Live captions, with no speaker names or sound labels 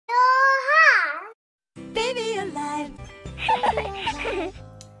Baby Alive.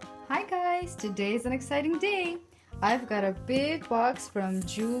 Hi guys, today is an exciting day. I've got a big box from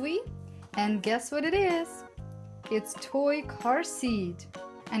Joovy, and guess what it is? It's toy car seat.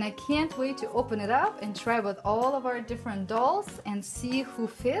 And I can't wait to open it up and try with all of our different dolls and see who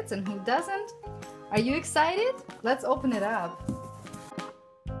fits and who doesn't. Are you excited? Let's open it up.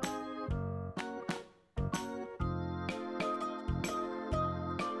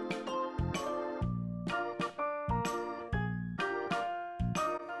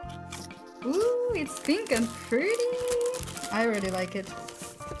 Ooh, it's pink and pretty. I really like it.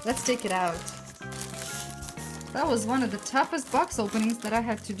 Let's take it out. That was one of the toughest box openings that I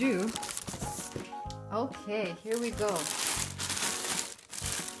had to do. Okay, here we go.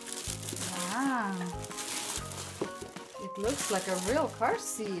 Wow. It looks like a real car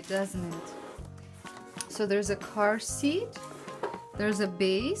seat, doesn't it? So there's a car seat. There's a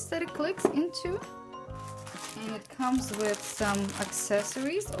base that it clicks into. And it comes with some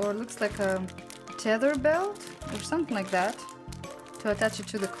accessories, or looks like a tether belt or something like that to attach it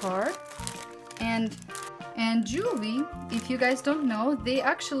to the car. And Joovy, if you guys don't know, they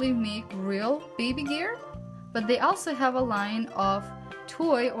actually make real baby gear, but they also have a line of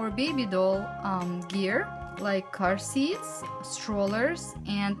toy or baby doll gear, like car seats, strollers,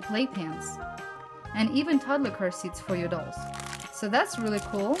 and playpens, and even toddler car seats for your dolls. So that's really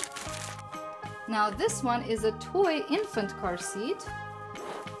cool. Now this one is a toy infant car seat.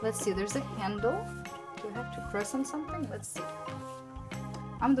 Let's see, there's a handle. Do I have to press on something? Let's see.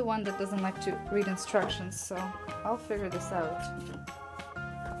 I'm the one that doesn't like to read instructions, so I'll figure this out.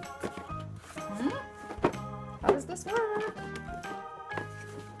 How does this work?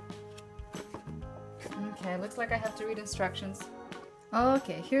 Okay, looks like I have to read instructions.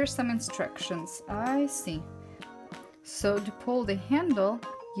 Okay, here's some instructions. I see. So to pull the handle,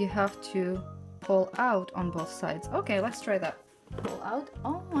 you have to pull out on both sides. Okay, let's try that. Pull out.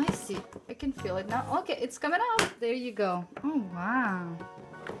 Oh, I see. I can feel it now. Okay, it's coming out. There you go. Oh, wow.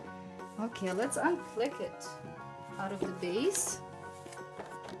 Okay, let's unclick it out of the base.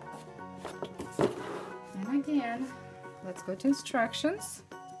 And again, let's go to instructions.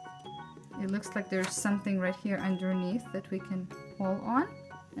 It looks like there's something right here underneath that we can pull on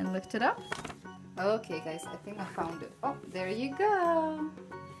and lift it up. Okay, guys, I think I found it. Oh, there you go.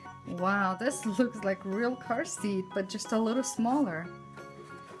 Wow, this looks like real car seat, but just a little smaller.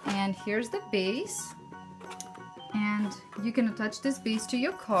 And here's the base. And you can attach this base to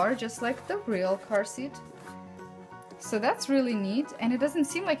your car just like the real car seat. So that's really neat, and it doesn't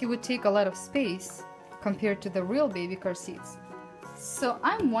seem like it would take a lot of space compared to the real baby car seats. So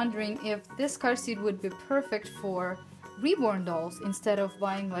I'm wondering if this car seat would be perfect for reborn dolls instead of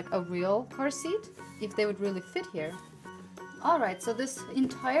buying like a real car seat, if they would really fit here. Alright, so this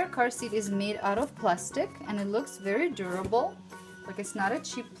entire car seat is made out of plastic, and it looks very durable. Like, it's not a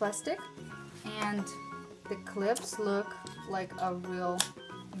cheap plastic, and the clips look like a real,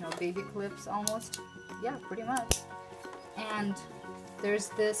 baby clips almost. Yeah, pretty much. And there's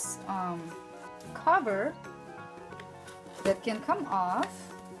this cover that can come off,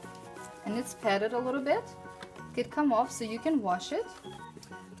 and it's padded a little bit. It can come off so you can wash it.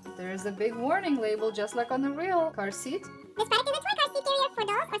 There's a big warning label just like on the real car seat. This product is a toy car seat carrier for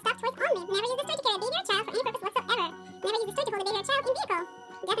dolls or stuffed toys only. Never use this toy to carry a baby or child for any purpose whatsoever. Never use this toy to hold a baby or child in vehicle.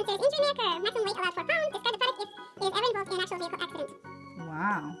 Death and serious injury may occur. Maximum weight allowed 4 pounds. Discard the product if it is ever involved in an actual vehicle accident.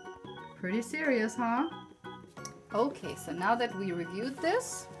 Wow, pretty serious, huh? Okay, so now that we reviewed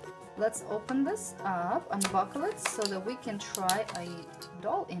this, let's open this up, unbuckle it so that we can try a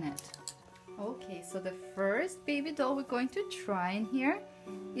doll in it. Okay, so the first baby doll we're going to try in here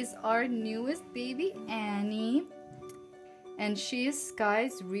is our newest baby, Annie. And she is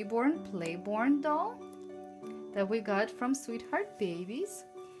Sky's reborn playborn doll that we got from Sweetheart Babies.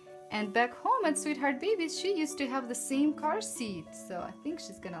 And back home at Sweetheart Babies, she used to have the same car seat, so I think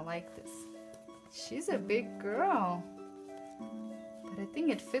she's gonna like this. She's a big girl, but I think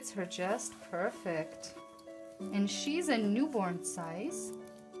it fits her just perfect. And she's a newborn size.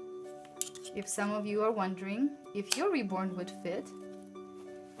 If some of you are wondering if your reborn would fit,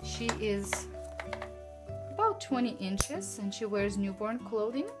 she is about 20 inches and she wears newborn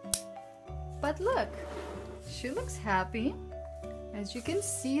clothing. But look, she looks happy. As you can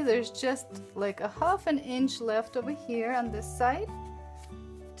see, there's just like a ½ an inch left over here on this side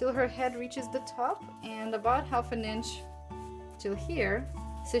till her head reaches the top, and about ½ an inch till here.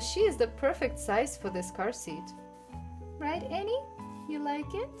 So she is the perfect size for this car seat. Right, Annie? You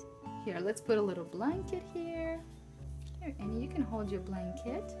like it? Here, let's put a little blanket here. Here, Annie, you can hold your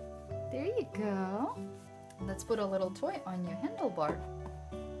blanket. There you go. Let's put a little toy on your handlebar.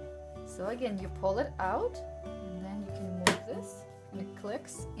 So again, you pull it out and then you can move this and it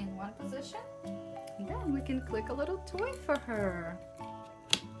clicks in one position. And then we can click a little toy for her.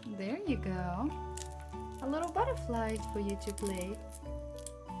 There you go. A little butterfly for you to play.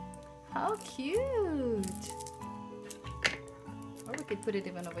 How cute! Or we could put it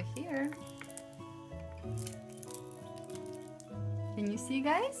even over here. Can you see,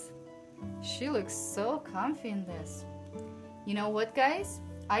 guys? She looks so comfy in this. You know what, guys?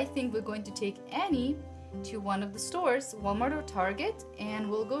 I think we're going to take Annie to one of the stores, Walmart or Target, and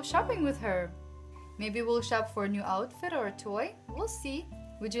we'll go shopping with her. Maybe we'll shop for a new outfit or a toy. We'll see.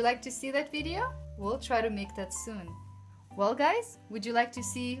 Would you like to see that video? We'll try to make that soon. Well, guys, would you like to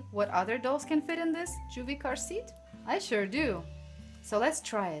see what other dolls can fit in this Joovy car seat? I sure do. So let's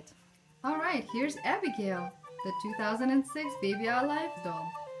try it. Alright, here's Abigail, the 2006 Baby Alive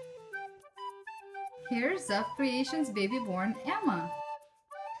doll. Here's Zuff Creations Baby Born Emma.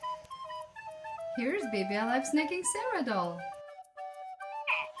 Here's Baby Alive Snacking Sara doll.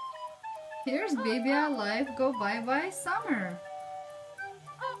 Here's Baby Alive Go Bye Bye Summer.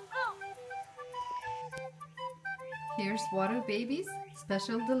 Here's Water Babies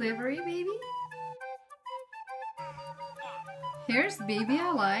Special Delivery Baby. Here's Baby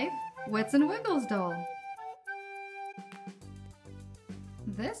Alive Wets and Wiggles doll.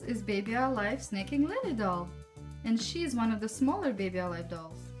 This is Baby Alive Snacking Lilly doll, and she's one of the smaller Baby Alive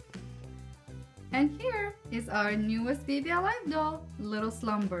dolls. And here is our newest Baby Alive doll, Little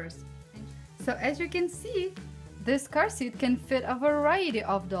Slumbers. So as you can see, this car seat can fit a variety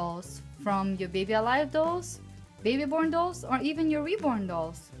of dolls, from your Baby Alive dolls, Baby Born dolls, or even your Reborn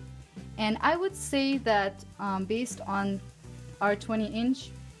dolls. And I would say that based on our 20-inch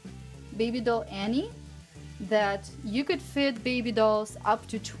baby doll Annie, that you could fit baby dolls up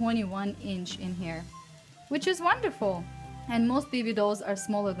to 21-inch in here, which is wonderful. And most baby dolls are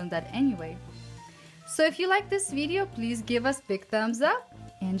smaller than that anyway. So if you like this video, please give us big thumbs up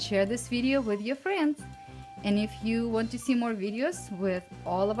and share this video with your friends. And if you want to see more videos with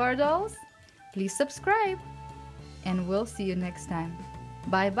all of our dolls, please subscribe. And we'll see you next time.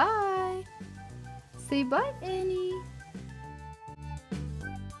 Bye bye. Say bye, Annie.